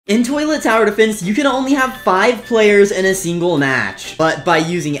In Toilet Tower Defense, you can only have 5 players in a single match. But by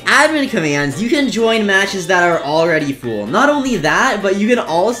using admin commands, you can join matches that are already full. Not only that, but you can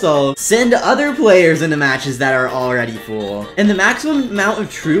also send other players into matches that are already full. And the maximum amount of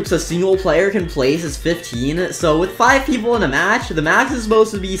troops a single player can place is 15, so with 5 people in a match, the max is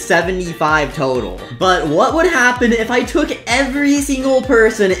supposed to be 75 total. But what would happen if I took every single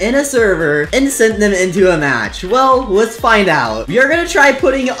person in a server and sent them into a match? Well, let's find out. We are gonna try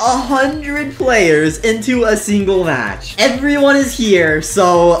putting 100 players into a single match. Everyone is here,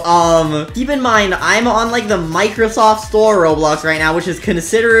 so, keep in mind, I'm on, like, the Microsoft Store Roblox right now, which is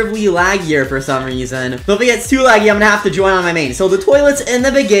considerably laggier for some reason. So if it gets too laggy, I'm gonna have to join on my main. So the toilets in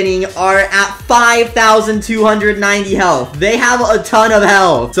the beginning are at 5,290 health. They have a ton of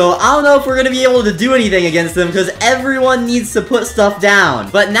health. So I don't know if we're gonna be able to do anything against them because everyone needs to put stuff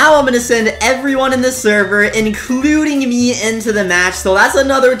down. But now I'm gonna send everyone in the server, including me, into the match. So that's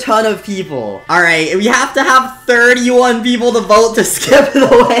another ton of people. Alright, we have to have 31 people to vote to skip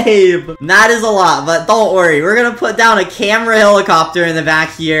the wave. That is a lot, but don't worry. We're gonna put down a camera helicopter in the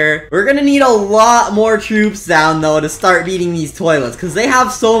back here. We're gonna need a lot more troops down, though, to start beating these toilets, because they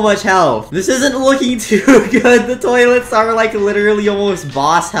have so much health. This isn't looking too good. The toilets are, like, literally almost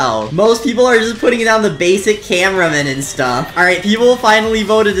boss health. Most people are just putting down the basic cameramen and stuff. Alright, people finally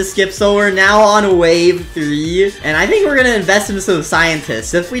voted to skip, so we're now on wave 3, and I think we're gonna invest in some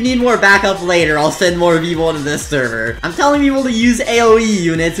scientists. If we need more backup later, I'll send more people into this server. I'm telling people to use AoE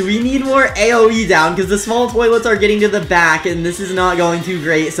units. We need more AoE down, because the small toilets are getting to the back, and this is not going too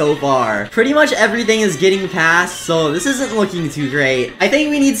great so far. Pretty much everything is getting past, so this isn't looking too great. I think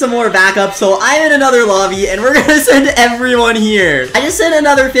we need some more backup, so I'm in another lobby, and we're gonna send everyone here. I just sent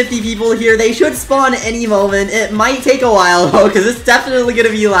another 50 people here. They should spawn any moment. It might take a while, though, because it's definitely gonna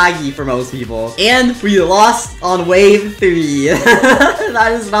be laggy for most people. And we lost on wave 3.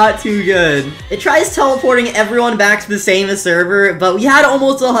 That is not too good. It tries teleporting everyone back to the same server, but we had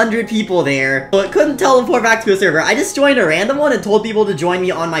almost 100 people there, so it couldn't teleport back to a server. I just joined a random one and told people to join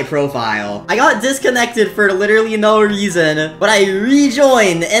me on my profile. I got disconnected for literally no reason, but I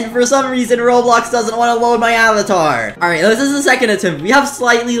rejoined, and for some reason Roblox doesn't want to load my avatar. Alright, this is the second attempt. We have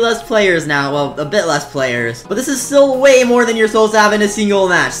slightly less players now, well, a bit less players, but this is still way more than you're supposed to have in a single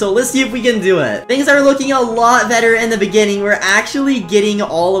match, so let's see if we can do it. Things are looking a lot better in the beginning. We're actually getting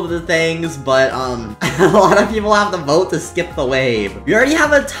all of the things, but a lot of people have to vote to skip the wave. We already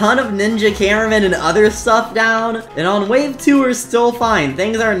have a ton of ninja cameramen and other stuff down, and on wave 2 we're still fine.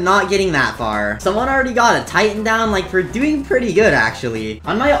 Things are not getting that far. Someone already got a Titan down. Like, we're doing pretty good, actually.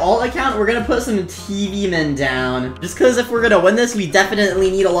 On my alt account, we're gonna put some TV men down, just because if we're gonna win this, we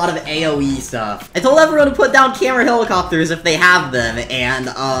definitely need a lot of AoE stuff. I told everyone to put down camera helicopters if they have them, and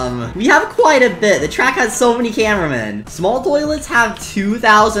we have quite a bit. The track has so many cameramen. Small toilets have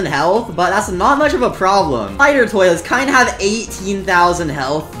 2,000 health, but that's not much of a problem. Spider toilets kind of have 18,000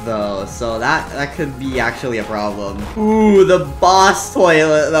 health, though, so that could be actually a problem. Ooh, the boss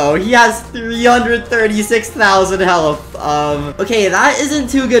toilet, though. He has 336,000 health. Okay, that isn't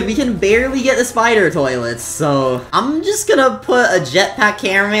too good. We can barely get the spider toilets, so I'm just gonna put a jetpack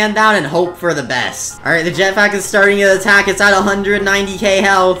cameraman down and hope for the best. Alright, the jetpack is starting to attack. It's at 190k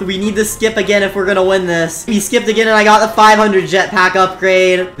health. We need to skip again if we're gonna win this. We skipped again and I got the 500 jetpack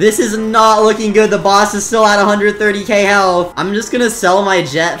upgrade. This is not looking good. The boss is still at 130k health. I'm just gonna sell my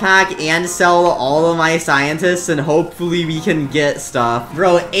jetpack and sell all of my scientists, and hopefully we can get stuff.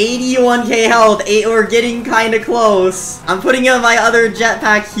 Bro, 81k health. We're getting kind of close. I'm putting in my other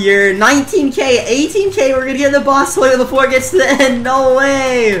jetpack here. 19k, 18k. We're gonna get the boss toilet before it gets to the end. No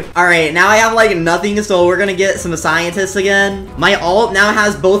way. Alright, now I have like nothing, so we're gonna get some scientists again. My alt now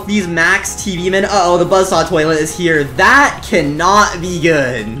has both these max TV men. Uh-oh, the buzzsaw toilet is here. That cannot be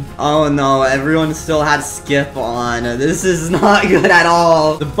good. Oh no, everyone still had skip on. This is not good at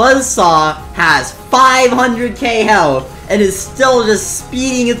all. The buzzsaw has 500k health and is still just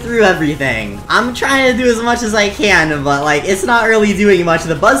speeding through everything. I'm trying to do as much as I can, but like, it's not really doing much.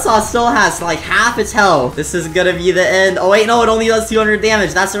 The buzzsaw still has like half its health. This is gonna be the end. Oh wait, no, it only does 200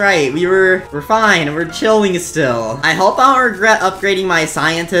 damage. That's right. We're fine. We're chilling still. I hope I don't regret upgrading my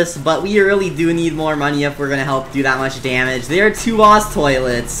scientists, but we really do need more money if we're gonna help do that much damage. There are 2 boss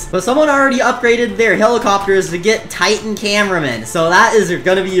toilets, but someone already upgraded their helicopters to get Titan cameramen, so that is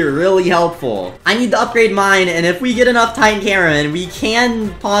gonna be really helpful. I need to upgrade mine, and if we get enough Titan Cameraman, we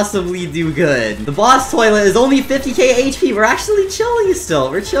can possibly do good. The boss toilet is only 50k HP. We're actually chilling still.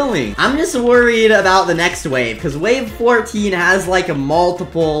 We're chilling. I'm just worried about the next wave, because wave 14 has like a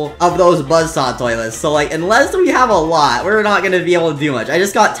multiple of those buzzsaw toilets. So like, unless we have a lot, we're not gonna be able to do much. I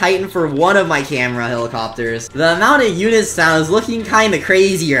just got Titan for one of my camera helicopters. The amount of units down is looking kind of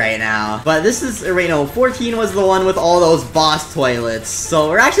crazy right now. But this is, or wait, no, 14 was the one with all those boss toilets. So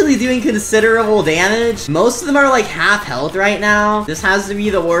we're actually doing considerable damage. Most of them are like half health right now. This has to be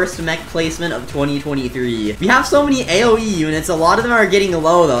the worst mech placement of 2023. We have so many AoE units. A lot of them are getting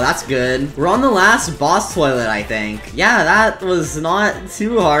low though. That's good. We're on the last boss toilet, I think. Yeah, that was not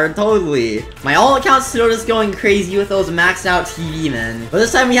too hard. Totally. My all accounts still just going crazy with those maxed out TV men. But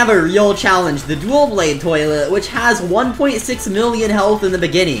this time we have a real challenge. The dual blade toilet, which has 1.6 million health in the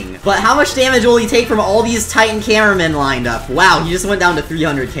beginning. But how much damage will he take from all these Titan cameramen lined up? Wow, he just went down to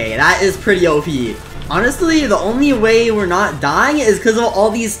 300k. That is pretty OP. Honestly, the only way we're not dying is because of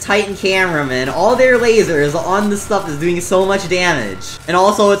all these Titan cameramen. All their lasers on this stuff is doing so much damage. And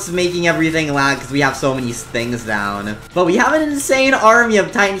also, it's making everything lag because we have so many things down. But we have an insane army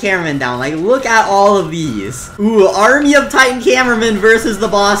of Titan cameramen down. Like, look at all of these. Ooh, army of Titan cameramen versus the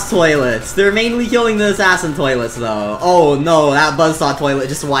boss toilets. They're mainly killing the assassin toilets, though. Oh, no, that buzzsaw toilet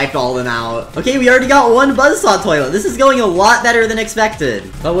just wiped all of them out. Okay, we already got one buzzsaw toilet. This is going a lot better than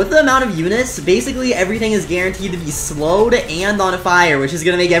expected. But with the amount of units, basically everything is guaranteed to be slowed and on fire, which is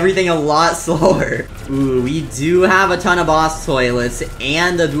gonna make everything a lot slower. Ooh, we do have a ton of boss toilets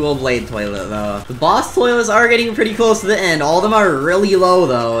and a dual blade toilet, though. The boss toilets are getting pretty close to the end. All of them are really low,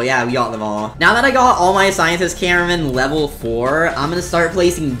 though. Yeah, we got them all. Now that I got all my scientist cameramen level 4, I'm gonna start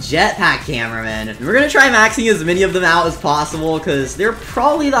placing jetpack cameramen. And we're gonna try maxing as many of them out as possible, because they're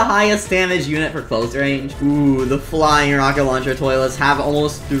probably the highest damage unit for close range. Ooh, the flying rocket launcher toilets have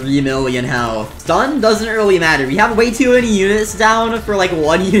almost 3 million health. Stun doesn't really matter. We have way too many units down for like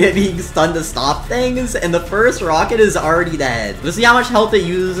one unit being stunned to stop things, and the first rocket is already dead. Let's see how much health it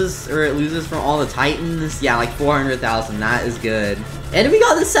uses, or it loses from all the Titans. Yeah, like 400,000. That is good. And we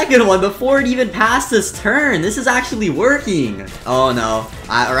got the second one before it even passed this turn. This is actually working. Oh no.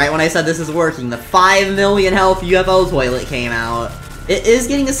 Right when I said this is working, the 5 million health UFO toilet came out. It is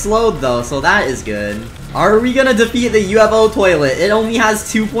getting slowed though, so that is good. Are we gonna defeat the UFO toilet? It only has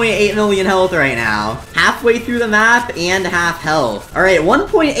 2.8 million health right now. Halfway through the map and half health. Alright,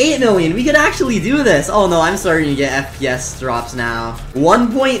 1.8 million. We could actually do this. Oh no, I'm starting to get FPS drops now.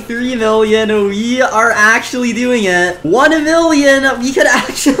 1.3 million. We are actually doing it. 1 million. We could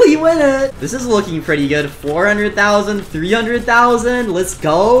actually win it. This is looking pretty good. 400,000, 300,000. Let's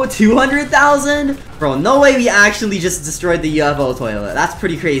go. 200,000. Bro, no way we actually just destroyed the UFO toilet. That's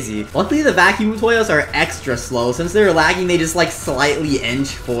pretty crazy. Luckily, the vacuum toilets are extra slow. Since they're lagging, they just like slightly inch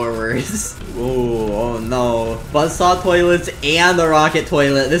forwards. Oh no. Buzzsaw toilets and the rocket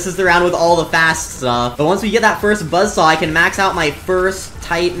toilet. This is the round with all the fast stuff. But once we get that first buzzsaw, I can max out my first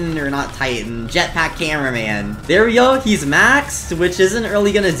Titan, or not Titan, jetpack cameraman. There we go, he's maxed, which isn't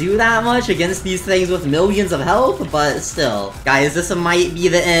really gonna do that much against these things with millions of health, but still. Guys, this might be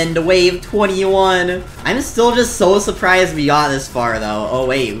the end. Wave 21. I'm still just so surprised we got this far, though. Oh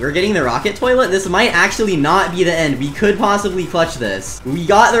wait, we're getting the rocket toilet? This might actually not be the end. We could possibly clutch this. We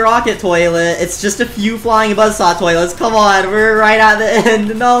got the rocket toilet. It's just a few flying buzzsaw toilets. Come on, we're right at the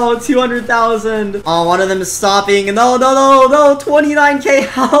end. No, 200,000. Oh, one of them is stopping. No, no, no, no, 29k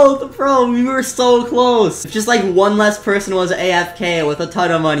health, bro. We were so close. If just like one less person was AFK with a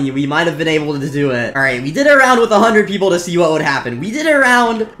ton of money, we might have been able to do it. All right, we did a round with 100 people to see what would happen. We did a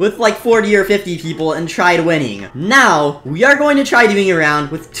round with like 40 or 50 people and tried winning. Now, we are going to try doing a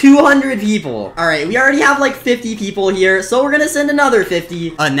round with 200 people. All right, we already have like 50 people here, so we're gonna send another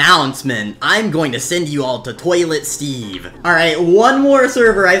 50. Announcement, I'm going to send you all to Toilet Steve. All right, one more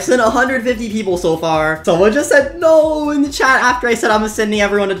server. I've sent 150 people so far. Someone just said no in the chat after I said I'm sending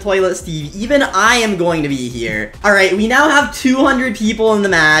everyone to Toilet Steve. Even I am going to be here. All right, we now have 200 people in the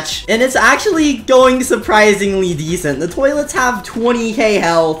match, and it's actually going surprisingly decent. The toilets have 20k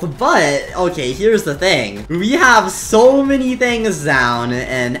health, but okay, here's the thing. We have so many things down,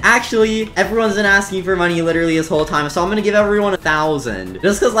 and actually, everyone's been asking for money literally this whole time, so I'm gonna give everyone 1,000.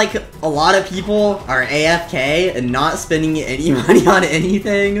 Just because, like, a lot of people are AFK and not spending any money on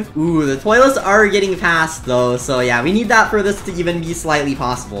anything. Ooh, the toilets are getting past, though, so yeah, we need that for this to even be slightly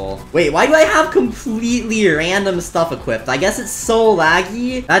possible. Wait, why do I have completely random stuff equipped? I guess it's so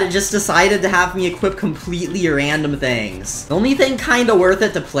laggy that it just decided to have me equip completely random things. The only thing kinda worth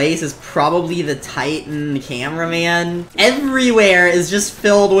it to place is probably the Titan cameraman. Everywhere is just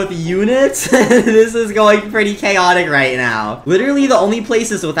filled with units. This is going pretty chaotic right now. Literally, the only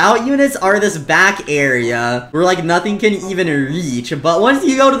places without units are this back area where, like, nothing can even reach. But once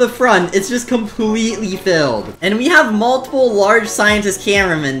you go to the front, it's just completely filled. And we have multiple large scientist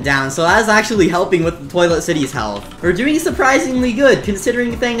cameramen down, so that's actually helping with the Toilet City's health. We're doing surprisingly good,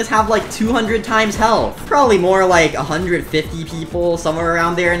 considering things have, like, 200 times health. Probably more like 150 people, somewhere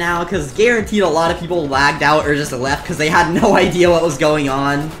around there now, because guaranteed a lot of people lagged out or just left because they had no idea what was going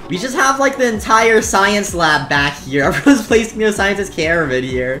on. We just have, like, the entire science lab back here. Everyone's placing their scientist caravan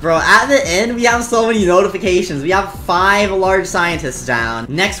here. Bro, at the end, we have so many notifications. We have 5 large scientists down.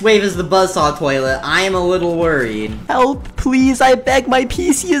 Next wave is the buzzsaw toilet. I am a little worried. Help, please, I beg, my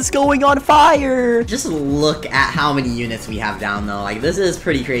PC is going on fire. Just look at how many units we have down, though. Like, this is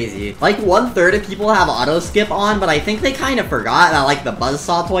pretty crazy. Like, 1/3 of people have auto skip on, but I think they kind of forgot that, like, the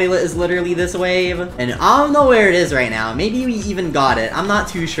buzzsaw toilet is literally this wave. And I don't know where it is right now. Maybe we even got it. I'm not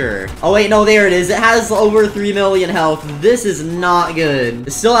too sure. Oh, wait, no, there it is. It has over 3 million health. This is not good.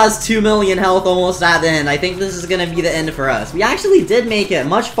 It still has 2 million health almost at the end. I think this is gonna be the end for us. We actually did make it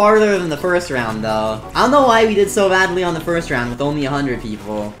much farther than the first round, though. I don't know why we did so badly on the first round with only 100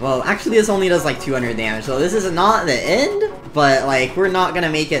 people. Well, actually, this only does, like, 200 damage, so this is not the end, but, like, we're not gonna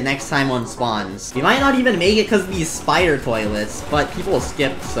make it next time one spawns. We might not even make it because of these spider toilets, but people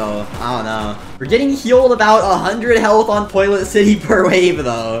skipped, so I don't know. We're getting healed about 100 health on Toilet City per wave,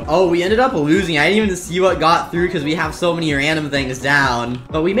 though. Oh, we ended up losing. I didn't even see what got through because we have so many random things down.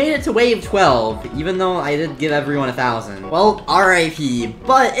 But we made it to wave 12, even though I did give everyone 1,000. Well, RIP.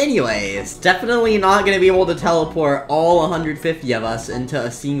 But anyways, definitely not gonna be able to teleport all 150 of us into a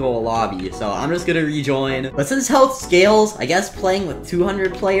single lobby, so I'm just gonna rejoin. But since health scales, I guess playing with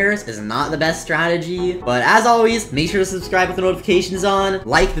 200 players is not the best strategy. But as always, make sure to subscribe with the notifications on,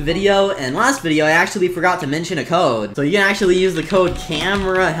 like the video, and last video I actually forgot to mention a code. So you can actually use the code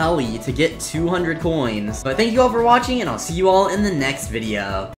CAMERAHELI to get 200 coins. But thank you all for watching, and I'll see you all in the next video.